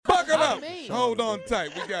Hold on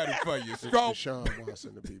tight. We got it for you. Deshaun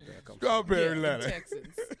Watson to be back. Strawberry letter.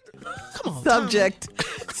 Texans.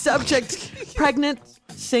 Subject, pregnant,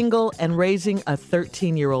 single, and raising a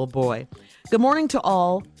 13-year-old boy. Good morning to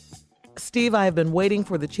all. Steve, I have been waiting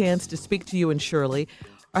for the chance to speak to you and Shirley,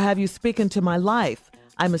 or have you speak into my life.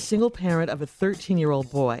 I'm a single parent of a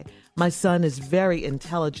 13-year-old boy. My son is very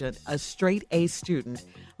intelligent, a straight A student.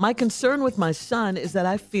 My concern with my son is that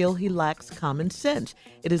I feel he lacks common sense.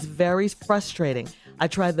 It is very frustrating. I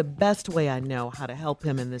try the best way I know how to help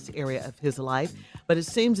him in this area of his life, but it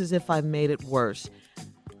seems as if I've made it worse.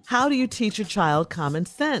 How do you teach a child common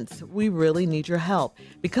sense? We really need your help.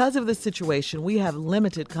 Because of the situation, we have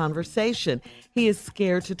limited conversation. He is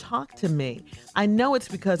scared to talk to me. I know it's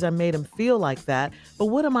because I made him feel like that, but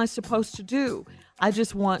what am I supposed to do? I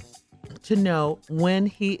just want to know when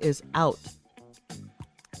he is out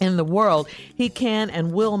in the world, he can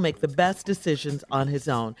and will make the best decisions on his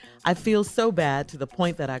own. I feel so bad to the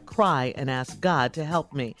point that I cry and ask God to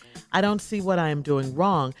help me. I don't see what I am doing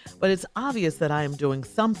wrong, but it's obvious that I am doing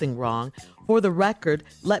something wrong. For the record,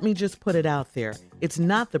 let me just put it out there. It's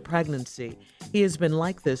not the pregnancy. He has been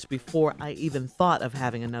like this before I even thought of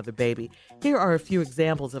having another baby. Here are a few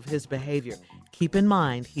examples of his behavior. Keep in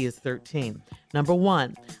mind, he is 13. Number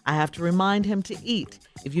 1, I have to remind him to eat.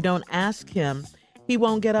 If you don't ask him, he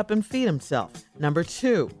won't get up and feed himself. Number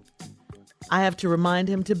 2, I have to remind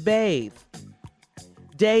him to bathe.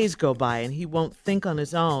 Days go by and he won't think on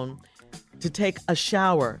his own to take a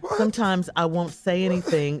shower. Sometimes I won't say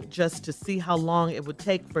anything just to see how long it would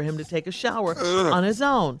take for him to take a shower on his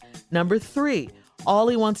own. Number 3, all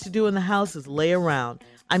he wants to do in the house is lay around.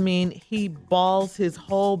 I mean, he balls his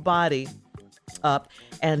whole body up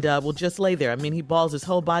and will just lay there. I mean, he balls his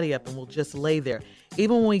whole body up and will just lay there.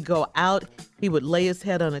 Even when we go out, he would lay his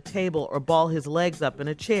head on a table or ball his legs up in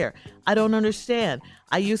a chair. I don't understand.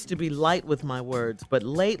 I used to be light with my words, but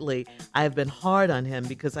lately I have been hard on him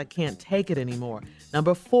because I can't take it anymore.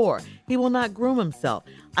 Number 4, he will not groom himself.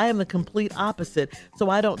 I am the complete opposite, so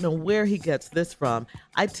I don't know where he gets this from.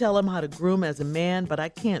 I tell him how to groom as a man, but I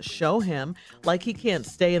can't show him. Like he can't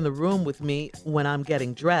stay in the room with me when I'm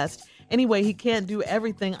getting dressed. Anyway, he can't do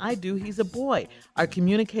everything I do. He's a boy. Our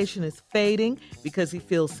communication is fading because he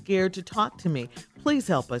feels scared to talk to me. Please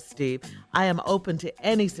help us, Steve. I am open to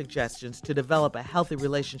any suggestions to develop a healthy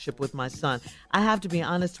relationship with my son. I have to be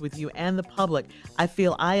honest with you and the public. I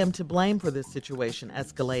feel I am to blame for this situation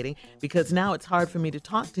escalating because now it's hard for me to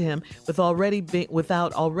talk to him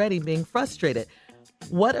without already being frustrated.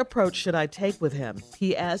 What approach should I take with him?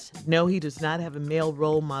 P.S. No, he does not have a male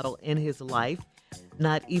role model in his life.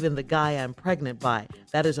 Not even the guy I'm pregnant by.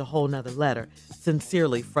 That is a whole nother letter.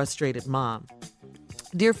 Sincerely, frustrated mom.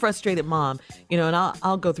 Dear frustrated mom, and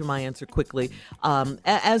I'll go through my answer quickly.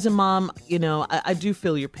 As a mom, I do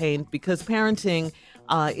feel your pain because parenting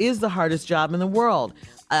is the hardest job in the world.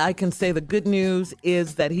 I can say the good news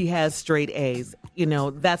is that he has straight A's.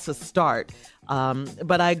 That's a start.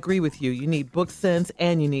 But I agree with you. You need book sense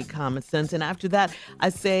and you need common sense. And after that, I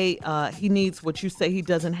say he needs what you say he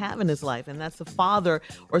doesn't have in his life, and that's a father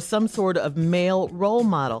or some sort of male role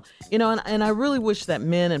model. And I really wish that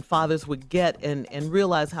men and fathers would get and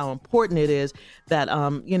realize how important it is that,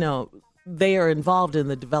 they are involved in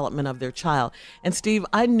the development of their child. And Steve,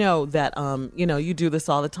 I know that, you do this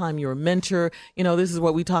all the time. You're a mentor. This is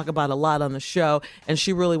what we talk about a lot on the show. And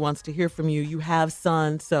she really wants to hear from you. You have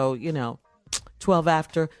sons, so, 12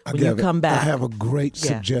 after, when you come back. I have a great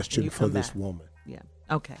suggestion for this back. woman. Yeah.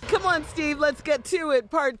 Okay. Come on, Steve. Let's get to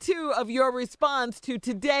it. Part 2 of your response to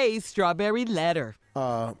today's Strawberry Letter.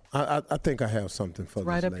 I think I have something for this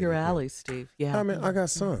Right up lady your here. alley, Steve. Yeah. I mean, I got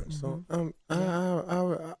sons, so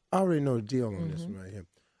I already know the deal on this one right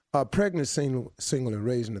here. Pregnant, single, and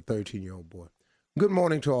raising a 13-year-old boy. Good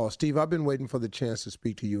morning to all. Steve, I've been waiting for the chance to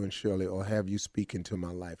speak to you and Shirley or have you speak into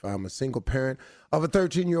my life. I'm a single parent of a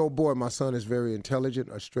 13-year-old boy. My son is very intelligent,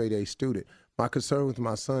 a straight A student. My concern with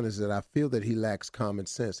my son is that I feel that he lacks common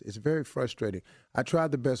sense. It's very frustrating. I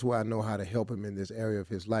tried the best way I know how to help him in this area of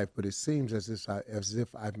his life, but it seems as if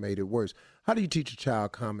I've made it worse. How do you teach a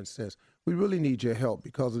child common sense? We really need your help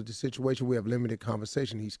because of the situation. We have limited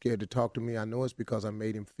conversation. He's scared to talk to me. I know it's because I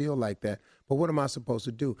made him feel like that, but what am I supposed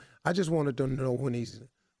to do? I just wanted to know when he's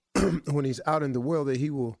when he's out in the world that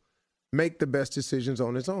he will make the best decisions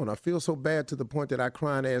on his own. I feel so bad to the point that I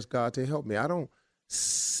cry and ask God to help me. I don't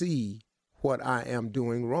see what I am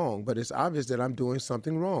doing wrong, but it's obvious that I'm doing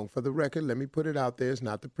something wrong. For the record, let me put it out there. It's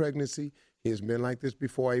not the pregnancy. He has been like this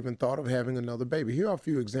before I even thought of having another baby. Here are a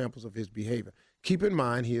few examples of his behavior. Keep in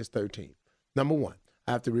mind, he is 13. Number 1,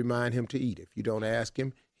 I have to remind him to eat. If you don't ask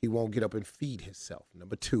him, he won't get up and feed himself.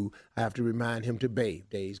 Number 2, I have to remind him to bathe.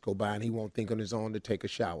 Days go by and he won't think on his own to take a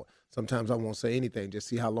shower. Sometimes I won't say anything, just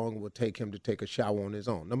see how long it will take him to take a shower on his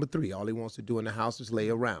own. Number 3, all he wants to do in the house is lay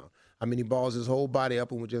around. I mean, he balls his whole body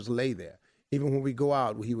up and will just lay there. Even when we go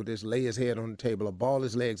out, he would just lay his head on the table or ball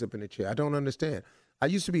his legs up in the chair. I don't understand. I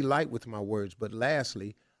used to be light with my words, but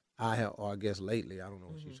lastly, I guess lately, I don't know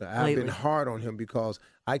what you said. I've been hard on him because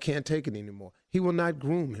I can't take it anymore. He will not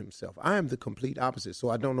groom himself. I am the complete opposite, so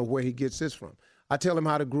I don't know where he gets this from. I tell him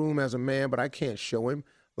how to groom as a man, but I can't show him.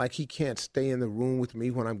 Like he can't stay in the room with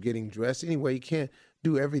me when I'm getting dressed. Anyway, he can't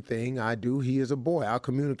do everything I do. He is a boy. Our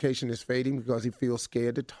communication is fading because he feels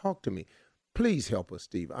scared to talk to me. Please help us,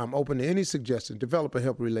 Steve. I'm open to any suggestion. Develop a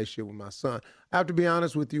healthy relationship with my son. I have to be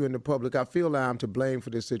honest with you in the public. I feel that I'm to blame for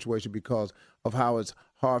this situation because of how it's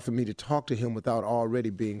hard for me to talk to him without already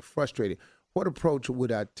being frustrated. What approach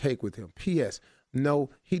would I take with him? P.S. No,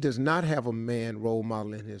 he does not have a man role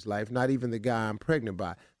model in his life, not even the guy I'm pregnant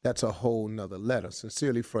by. That's a whole nother letter.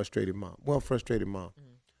 Sincerely, frustrated mom. Well, frustrated mom.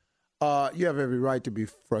 You have every right to be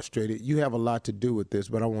frustrated. You have a lot to do with this,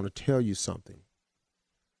 but I want to tell you something.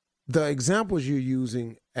 The examples you're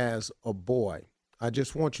using as a boy, I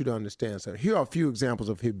just want you to understand something. Here are a few examples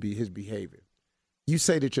of his behavior. You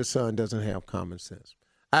say that your son doesn't have common sense.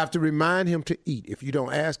 I have to remind him to eat. If you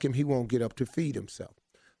don't ask him, he won't get up to feed himself.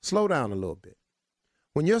 Slow down a little bit.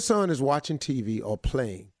 When your son is watching TV or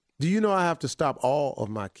playing, do you know I have to stop all of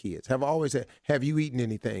my kids? Have always said, have you eaten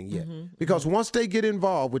anything yet? Because once they get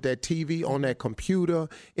involved with that TV, on that computer,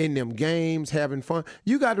 in them games, having fun,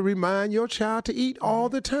 you got to remind your child to eat all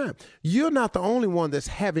the time. You're not the only one that's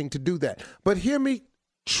having to do that. But hear me,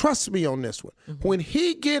 trust me on this one. When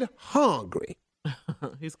he get hungry,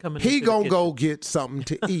 he gonna go get something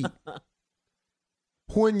to eat.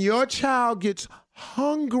 When your child gets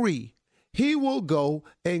hungry, he will go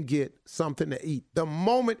and get something to eat the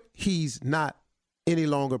moment he's not any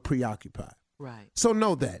longer preoccupied. Right. So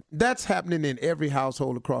know that. That's happening in every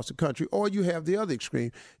household across the country. Or you have the other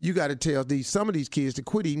extreme. You got to tell some of these kids to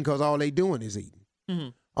quit eating because all they doing is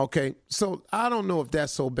eating. Okay? So I don't know if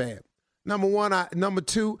that's so bad. Number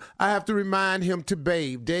 2, I have to remind him to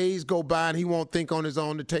bathe. Days go by and he won't think on his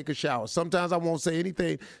own to take a shower. Sometimes I won't say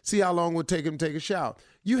anything. See how long it will take him to take a shower.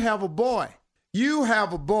 You have a boy.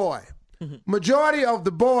 Majority of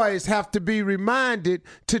the boys have to be reminded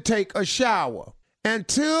to take a shower.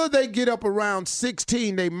 Until they get up around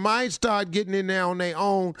 16, they might start getting in there on their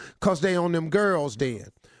own because they on them girls then.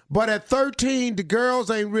 But at 13, the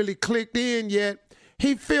girls ain't really clicked in yet.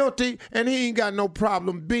 He filthy, and he ain't got no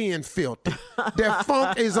problem being filthy. That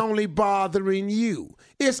funk is only bothering you.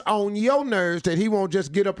 It's on your nerves that he won't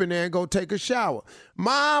just get up in there and go take a shower.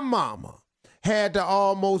 My mama had to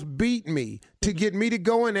almost beat me to get me to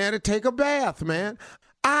go in there to take a bath, man.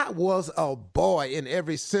 I was a boy in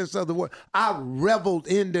every sense of the word. I reveled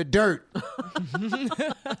in the dirt.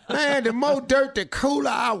 Man, the more dirt, the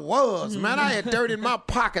cooler I was, man. I had dirt in my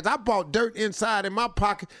pockets. I bought dirt inside in my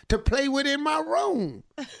pocket to play with in my room.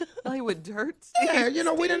 Play with dirt? Yeah,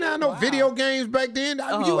 we didn't have no video games back then.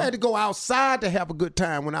 You had to go outside to have a good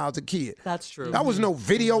time when I was a kid. That's true. There was no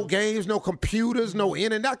video games, no computers, no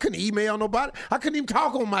internet. I couldn't email nobody. I couldn't even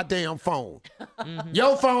talk on my damn phone.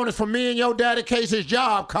 Your phone is for me and your daddy case his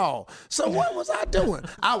job call. So what was I doing?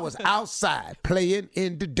 I was outside playing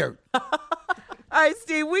in the dirt. All right,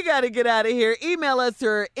 Steve, we got to get out of here. Email us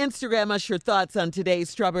or Instagram us your thoughts on today's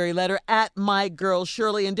Strawberry Letter at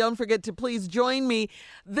MyGirlShirley. And don't forget to please join me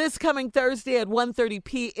this coming Thursday at 1:30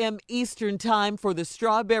 p.m. Eastern Time for the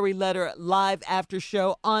Strawberry Letter live after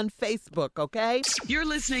show on Facebook, okay? You're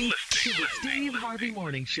listening to the Steve Harvey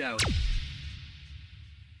Morning Show.